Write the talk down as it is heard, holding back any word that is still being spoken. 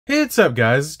Hey, what's up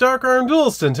guys, it's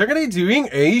DarkArmedDuelist and today doing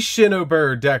a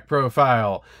Shinobird deck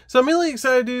profile. So I'm really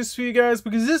excited to do this for you guys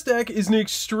because this deck is an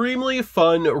extremely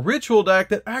fun ritual deck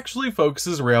that actually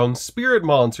focuses around spirit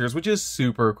monsters, which is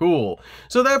super cool.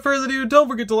 So without further ado, don't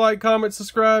forget to like, comment,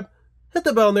 subscribe, hit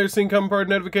the bell in there so you can become part of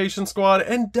the notification squad,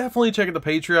 and definitely check out the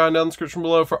Patreon down in the description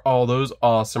below for all those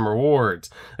awesome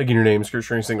rewards. Again, your name is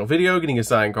description every single video, getting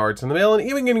assigned cards in the mail, and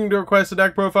even getting to request a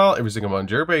deck profile every single month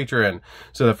to your Patreon.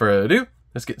 So without further ado,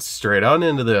 let's get straight on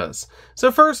into this.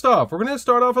 So first off, we're going to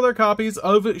start off with our copies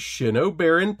of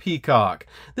Shinobird Peacock.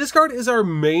 This card is our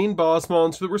main boss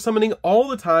monster that we're summoning all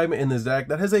the time in this deck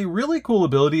that has a really cool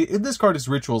ability. If this card is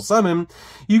ritual summon,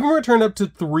 you can return up to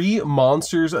 3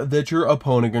 monsters that your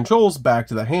opponent controls back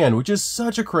to the hand, which is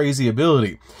such a crazy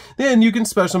ability. Then you can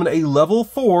special summon a level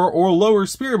 4 or lower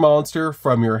spirit monster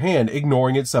from your hand,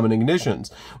 ignoring its summoning conditions,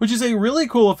 which is a really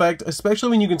cool effect,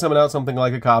 especially when you can summon out something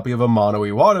like a copy of a Mono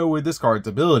Iwado with this card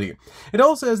ability. It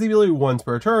also has the ability once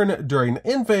per turn during the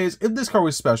end phase. If this card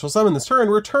was special summoned this turn,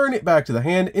 return it back to the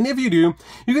hand, and if you do,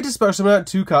 you get to special summon out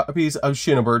 2 copies of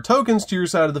Shinobird tokens to your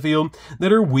side of the field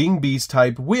that are Wing Beast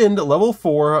type Wind, level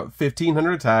 4,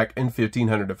 1500 attack, and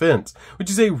 1500 defense, which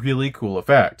is a really cool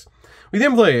effect. We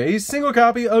then play a single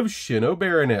copy of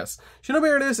Shinobird.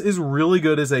 Shinobird is really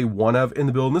good as a one-of in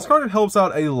the build, and this card helps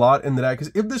out a lot in the deck,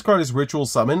 because if this card is ritual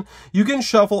summon, you can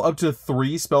shuffle up to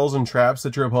 3 spells and traps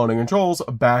that your opponent controls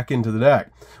back into the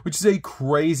deck, which is a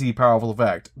crazy powerful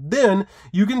effect. Then,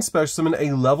 you can special summon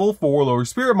a level 4 lower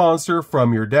spirit monster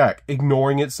from your deck,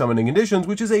 ignoring its summoning conditions,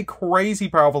 which is a crazy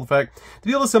powerful effect to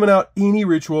be able to summon out any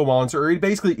ritual monster, or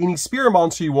basically any spirit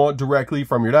monster you want directly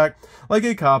from your deck, like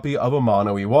a copy of a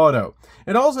Mono Iwado.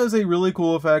 It also has a really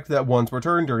cool effect that once per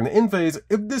turn during the end phase,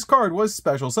 if this card was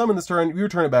special summoned this turn, you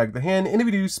return it back to the hand, and if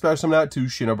you do, special summon out 2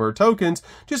 Shinobird tokens,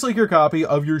 just like your copy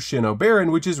of your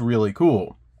Shinobird, which is really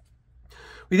cool.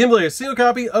 We then play a single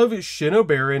copy of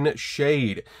Shinobird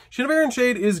Shade. Shinobird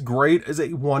Shade is great as a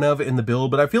one-of in the build,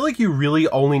 but I feel like you really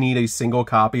only need a single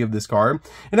copy of this card.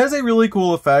 It has a really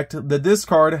cool effect that this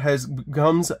card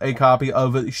becomes a copy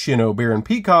of Shinobird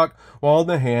Peacock while in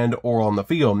the hand or on the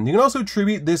field. You can also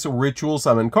tribute this ritual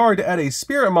summon card to add a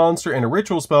spirit monster and a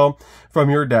ritual spell from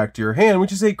your deck to your hand,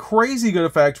 which is a crazy good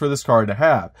effect for this card to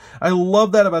have. I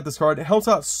love that about this card. It helps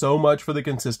out so much for the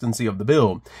consistency of the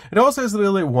build. It also has the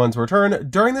ability once per turn.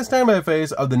 During the standby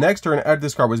phase of the next turn after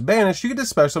this card was banished, you get to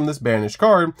special summon this banished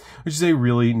card, which is a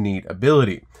really neat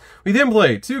ability. We then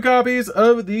play 2 copies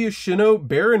of the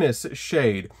Shinobird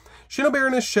Shade.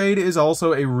 Shinobird Shade is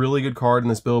also a really good card in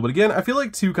this build, but again, I feel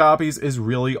like 2 copies is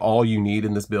really all you need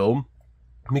in this build,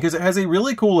 because it has a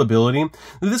really cool ability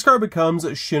that this card becomes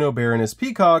Shinobird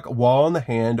Peacock while on the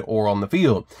hand or on the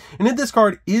field. And if this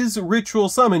card is ritual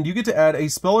summoned, you get to add a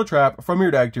spell or trap from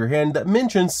your deck to your hand that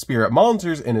mentions spirit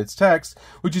monsters in its text,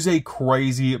 which is a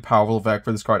crazy powerful effect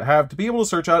for this card to have to be able to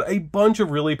search out a bunch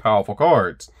of really powerful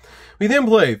cards. We then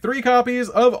play 3 copies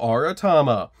of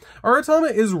Aratama.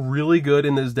 Aratama is really good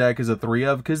in this deck as a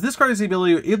 3-of, because this card has the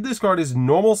ability, if this card is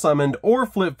normal summoned or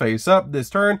flip face up this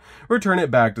turn, return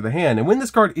it back to the hand. And when this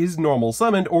card is normal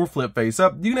summoned or flip face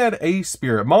up, you can add a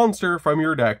spirit monster from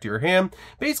your deck to your hand,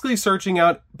 basically searching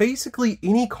out basically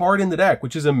any card in the deck,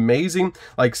 which is amazing,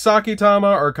 like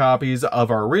Sakitama or copies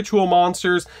of our ritual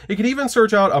monsters. It can even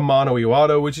search out a Mono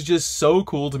Iwado, which is just so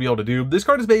cool to be able to do. This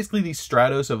card is basically the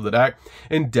Stratos of the deck,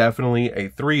 and definitely a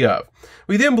 3-of.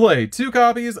 We then play 2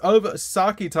 copies of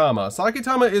Sakitama.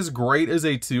 Sakitama is great as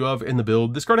a 2-of in the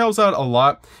build. This card helps out a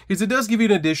lot because it does give you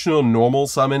an additional normal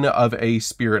summon of a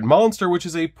spirit monster, which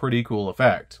is a pretty cool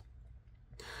effect.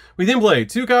 We then play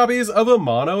 2 copies of a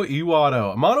Mono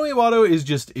Iwado. Mono Iwado is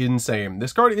just insane.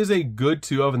 This card is a good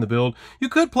 2-of in the build. You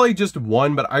could play just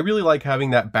 1, but I really like having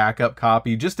that backup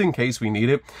copy just in case we need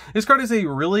it. This card is a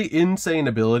really insane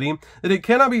ability that it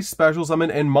cannot be special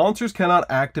summoned, and monsters cannot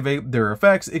activate their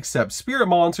effects except spirit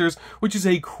monsters, which is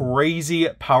a crazy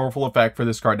powerful effect for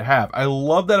this card to have. I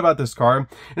love that about this card,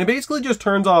 and it basically just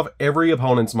turns off every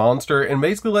opponent's monster and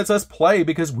basically lets us play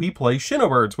because we play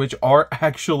Shinobirds, which are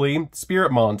actually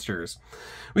spirit monsters.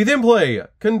 We then play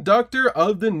Conductor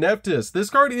of the Nephthys. This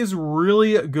card is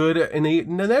really good, and the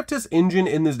Nephthys engine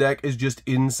in this deck is just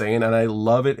insane, and I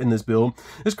love it in this build.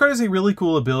 This card has a really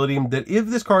cool ability that if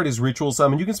this card is ritual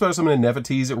summoned, you can special summon a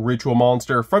Nephthys ritual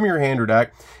monster from your hand or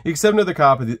deck, except another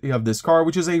copy of this card,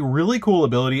 which is a really cool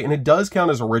ability, and it does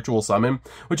count as a ritual summon,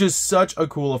 which is such a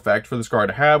cool effect for this card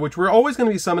to have, which we're always going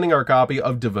to be summoning our copy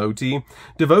of Devotee.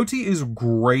 Devotee is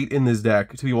great in this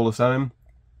deck to be able to summon,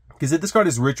 Because if this card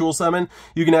is Ritual Summon,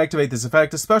 you can activate this effect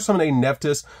to special summon a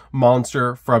Nephthys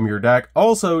monster from your deck.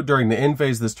 Also, during the end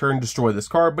phase of this turn, destroy this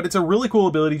card, but it's a really cool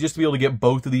ability just to be able to get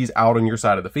both of these out on your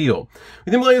side of the field.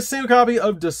 We then play a single copy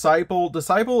of Disciple.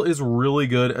 Disciple is really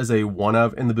good as a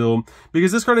one-of in the build,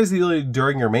 because this card has the ability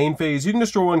during your main phase, you can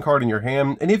destroy one card in your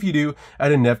hand, and if you do,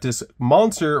 add a Nephthys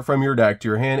monster from your deck to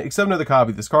your hand, except another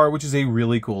copy of this card, which is a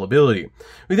really cool ability.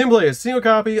 We then play a single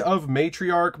copy of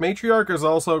Matriarch. Matriarch is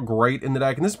also great in the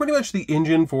deck, and this is pretty much the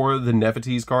engine for the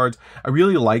Nephthys cards. I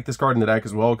really like this card in the deck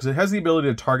as well, because it has the ability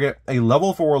to target a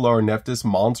level 4 or lower Nephthys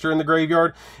monster in the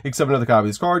graveyard, except another copy of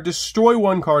this card, destroy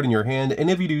one card in your hand, and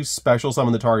if you do, special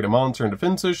summon the targeted monster in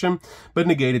defense position, but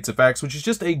negate its effects, which is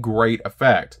just a great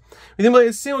effect. We then play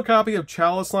a single copy of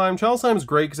Chalice Slime. Chalice Slime is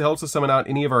great because it helps us summon out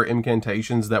any of our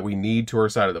incantations that we need to our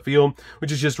side of the field,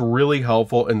 which is just really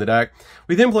helpful in the deck.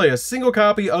 We then play a single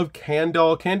copy of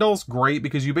Candle. Candle's great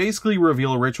because you basically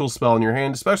reveal a ritual spell in your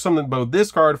hand, special summon both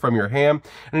this card from your hand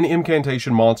and an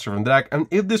incantation monster from the deck. And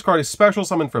if this card is special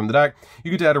summoned from the deck,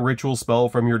 you get to add a ritual spell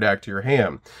from your deck to your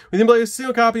hand. We then play a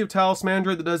single copy of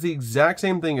Talismandra that does the exact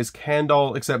same thing as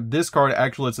Candle, except this card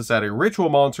actually lets us add a ritual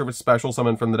monster with special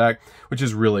summon from the deck, which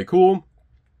is really cool.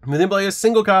 We then play a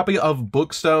single copy of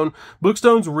Bookstone.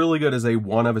 Bookstone's really good as a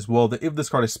one-of as well, that if this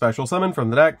card is special summoned from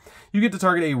the deck, you get to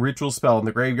target a ritual spell in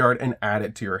the graveyard and add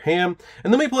it to your hand.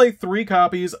 And then we play 3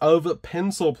 copies of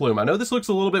Pencil Plume. I know this looks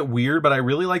a little bit weird, but I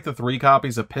really like the 3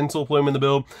 copies of Pencil Plume in the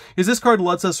build, because this card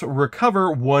lets us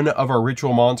recover one of our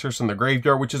ritual monsters from the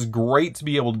graveyard, which is great to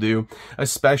be able to do,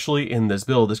 especially in this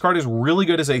build. This card is really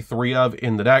good as a 3-of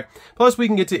in the deck. Plus, we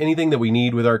can get to anything that we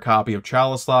need with our copy of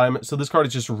Chalice Slime, so this card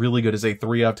is just really good as a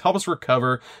 3-of to help us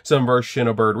recover some of our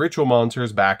Shinobird ritual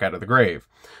monsters back out of the grave.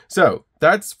 So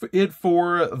that's it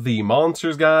for the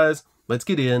monsters, guys. Let's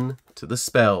get into the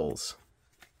spells.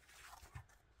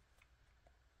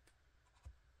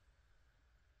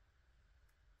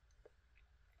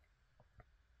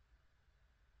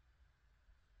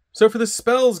 So for the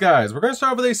spells, guys, we're going to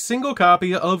start with a single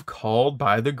copy of Called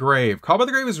by the Grave. Called by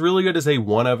the Grave is really good as a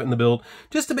one-of in the build,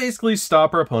 just to basically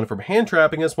stop our opponent from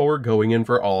hand-trapping us while we're going in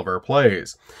for all of our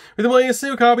plays. We're then playing a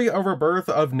single copy of Rebirth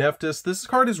of Nephthys. This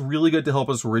card is really good to help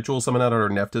us ritual summon out our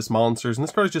Nephthys monsters, and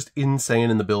this card is just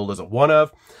insane in the build as a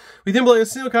one-of. We then play a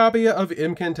single copy of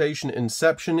Incantation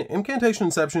Inception. Incantation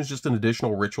Inception is just an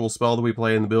additional ritual spell that we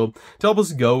play in the build to help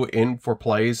us go in for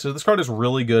plays, so this card is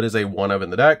really good as a one-of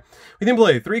in the deck. We then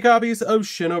play 3 copies of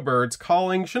Shinobird's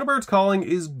Calling. Shinobird's Calling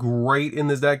is great in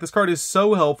this deck. This card is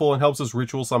so helpful and helps us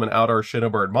ritual summon out our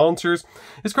Shinobird monsters.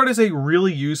 This card is a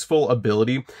really useful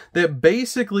ability that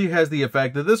basically has the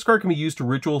effect that this card can be used to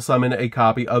ritual summon a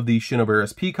copy of the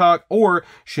Shinobarus Peacock or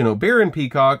Shinobaran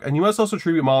Peacock, and you must also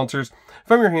tribute monsters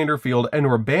from your hand or field and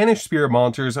or banish spirit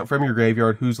monsters from your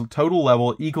graveyard whose total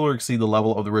level equal or exceed the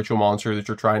level of the ritual monster that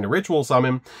you're trying to ritual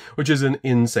summon, which is an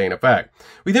insane effect.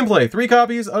 We then play 3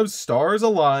 copies of Stars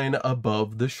Align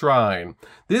Above the Shrine.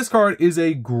 This card is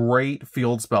a great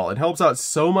field spell. It helps out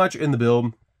so much in the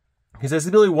build. Because as the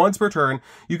ability once per turn,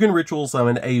 you can ritual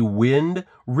summon a wind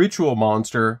ritual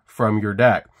monster from your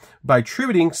deck by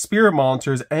tributing spirit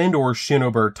monsters and or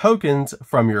Shinobird tokens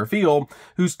from your field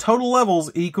whose total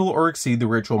levels equal or exceed the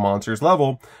ritual monster's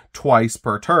level twice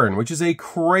per turn, which is a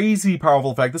crazy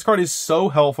powerful effect. This card is so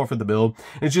helpful for the build.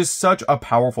 It's just such a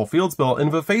powerful field spell, and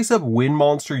if a face-up wind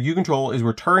monster you control is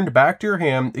returned back to your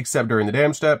hand except during the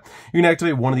damage step, you can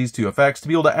activate one of these 2 effects to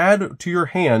be able to add to your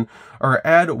hand or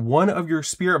add one of your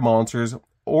spirit monsters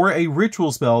or a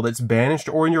ritual spell that's banished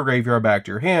or in your graveyard back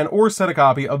to your hand, or set a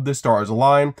copy of the Stars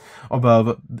Align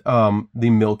above the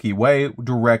Milky Way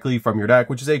directly from your deck,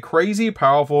 which is a crazy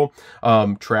powerful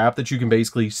trap that you can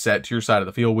basically set to your side of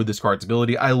the field with this card's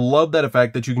ability. I love that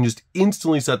effect that you can just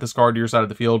instantly set this card to your side of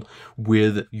the field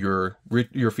with your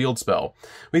field spell.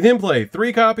 We then play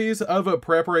 3 copies of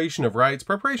Preparation of Rites.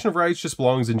 Preparation of Rites just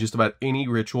belongs in just about any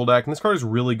ritual deck, and this card is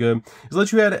really good. It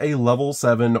lets you add a level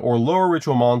 7 or lower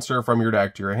ritual monster from your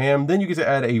deck to your hand. Then you get to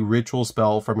add a ritual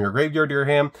spell from your graveyard to your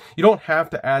hand. You don't have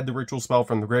to add the ritual spell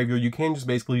from the graveyard. You can just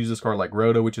basically use this card like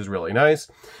Rhoda, which is really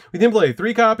nice. We then play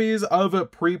 3 copies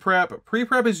of Pre-Prep.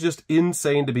 Pre-Prep is just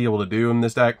insane to be able to do in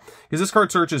this deck because this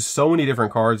card searches so many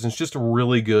different cards and it's just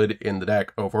really good in the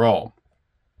deck overall.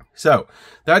 So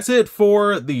that's it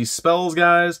for the spells,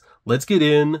 guys. Let's get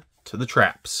in to the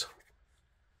traps.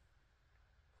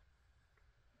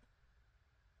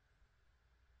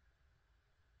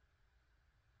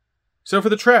 So for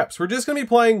the traps, we're just going to be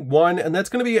playing 1, and that's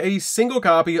going to be a single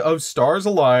copy of Stars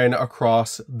Align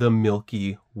across the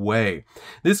Milky way.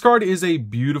 This card is a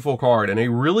beautiful card and a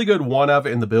really good one-of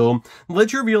in the build.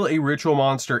 Let you reveal a ritual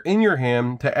monster in your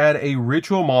hand to add a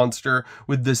ritual monster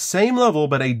with the same level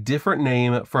but a different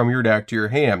name from your deck to your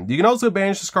hand. You can also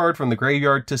banish this card from the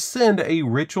graveyard to send a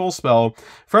ritual spell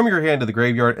from your hand to the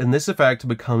graveyard, and this effect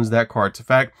becomes that card's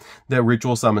effect that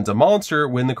ritual summons a monster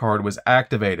when the card was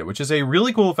activated, which is a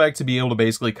really cool effect to be able to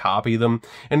basically copy them,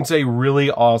 and it's a really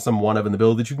awesome one-of in the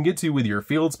build that you can get to with your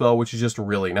field spell, which is just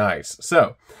really nice.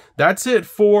 So that's it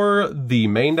for the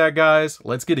main deck, guys.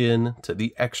 Let's get into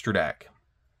the extra deck.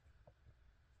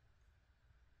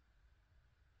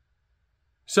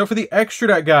 So for the extra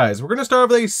deck, guys, we're going to start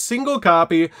with a single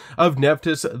copy of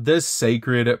Nephthys the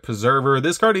Sacred Preserver.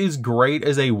 This card is great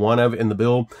as a one-of in the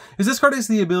build, as this card has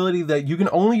the ability that you can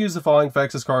only use the following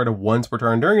effects this card once per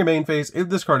turn during your main phase. If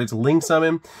this card is Link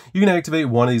Summon, you can activate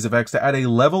one of these effects to add a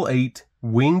level 8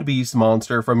 winged beast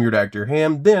monster from your deck to your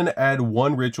hand, then add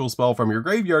one ritual spell from your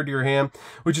graveyard to your hand,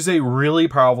 which is a really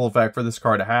powerful effect for this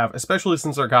card to have, especially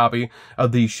since our copy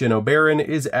of the Shinobird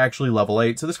is actually level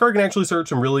 8. So this card can actually search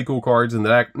some really cool cards in the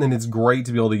deck, and it's great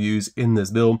to be able to use in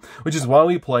this build, which is why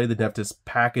we play the Nephthys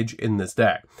package in this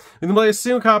deck. We can play a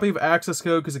single copy of Access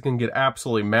Code because it can get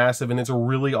absolutely massive, and it's a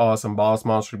really awesome boss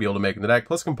monster to be able to make in the deck,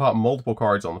 plus it can pop multiple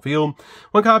cards on the field.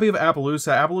 One copy of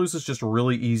Appaloosa. Appaloosa is just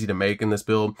really easy to make in this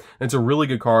build, and it's a really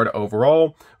good card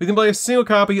overall. We can play a single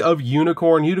copy of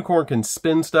Unicorn. Unicorn can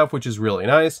spin stuff, which is really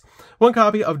nice. One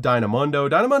copy of Dynamundo.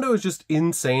 Dynamundo is just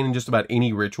insane in just about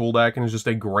any ritual deck, and is just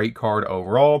a great card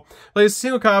overall. Play a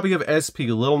single copy of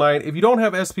SP Little Knight. If you don't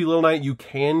have SP Little Knight, you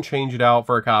can change it out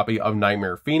for a copy of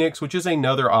Nightmare Phoenix, which is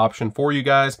another option for you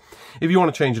guys if you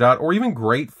want to change it out. Or even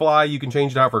Great Fly, you can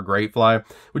change it out for Great Fly,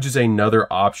 which is another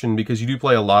option because you do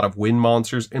play a lot of wind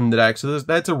monsters in the deck. So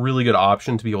that's a really good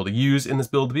option to be able to use in this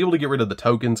build, to be able to get rid of the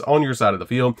tokens on your side of the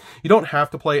field. You don't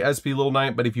have to play SP Little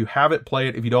Knight, but if you have it, play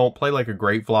it. If you don't, play like a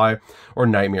Great Fly or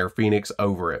Nightmare Phoenix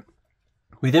over it.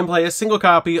 We then play a single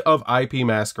copy of IP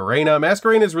Masquerena.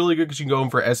 Masquerena is really good because you can go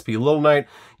in for SP Little Knight,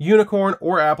 Unicorn,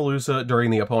 or Appaloosa during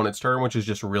the opponent's turn, which is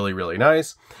just really, really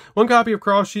nice. One copy of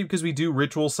Cross Sheep because we do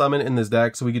Ritual Summon in this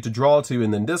deck, so we get to draw 2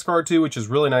 and then discard 2, which is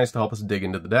really nice to help us dig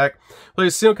into the deck. Play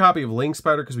a single copy of Link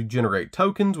Spider because we generate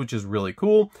tokens, which is really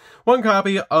cool. One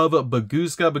copy of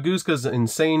Baguska. Baguska is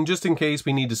insane just in case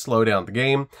we need to slow down the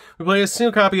game. We play a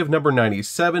single copy of number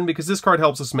 97 because this card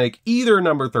helps us make either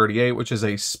number 38, which is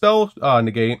a spell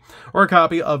negate, or a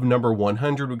copy of number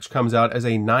 100, which comes out as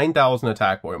a 9,000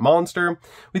 attack point monster.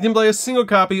 We then play a single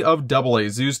copy of AA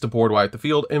Zeus to board wipe the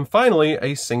field, and finally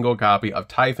a single copy of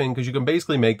Typhon because you can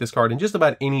basically make this card in just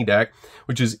about any deck,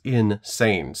 which is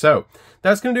insane. So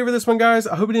that's going to do it for this one, guys.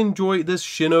 I hope you enjoy this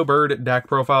Shinobird deck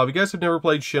profile. If you guys have never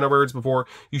played Shinobirds before,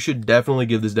 you should definitely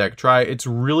give this deck a try. It's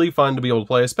really fun to be able to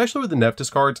play, especially with the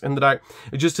Nephthys cards in the deck.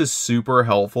 It just is super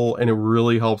helpful, and it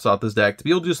really helps out this deck to be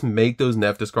able to just make those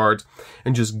Nephthys cards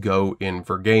and just go in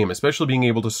for game, especially being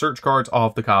able to search cards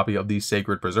off the copy of the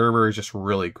Sacred Preserver is just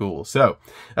really cool. So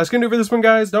that's going to do it for this one,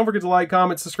 guys. Don't forget to like,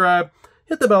 comment, subscribe,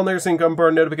 hit the bell there so you can come part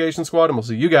of our notification squad, and we'll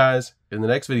see you guys in the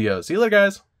next video. See you later,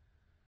 guys.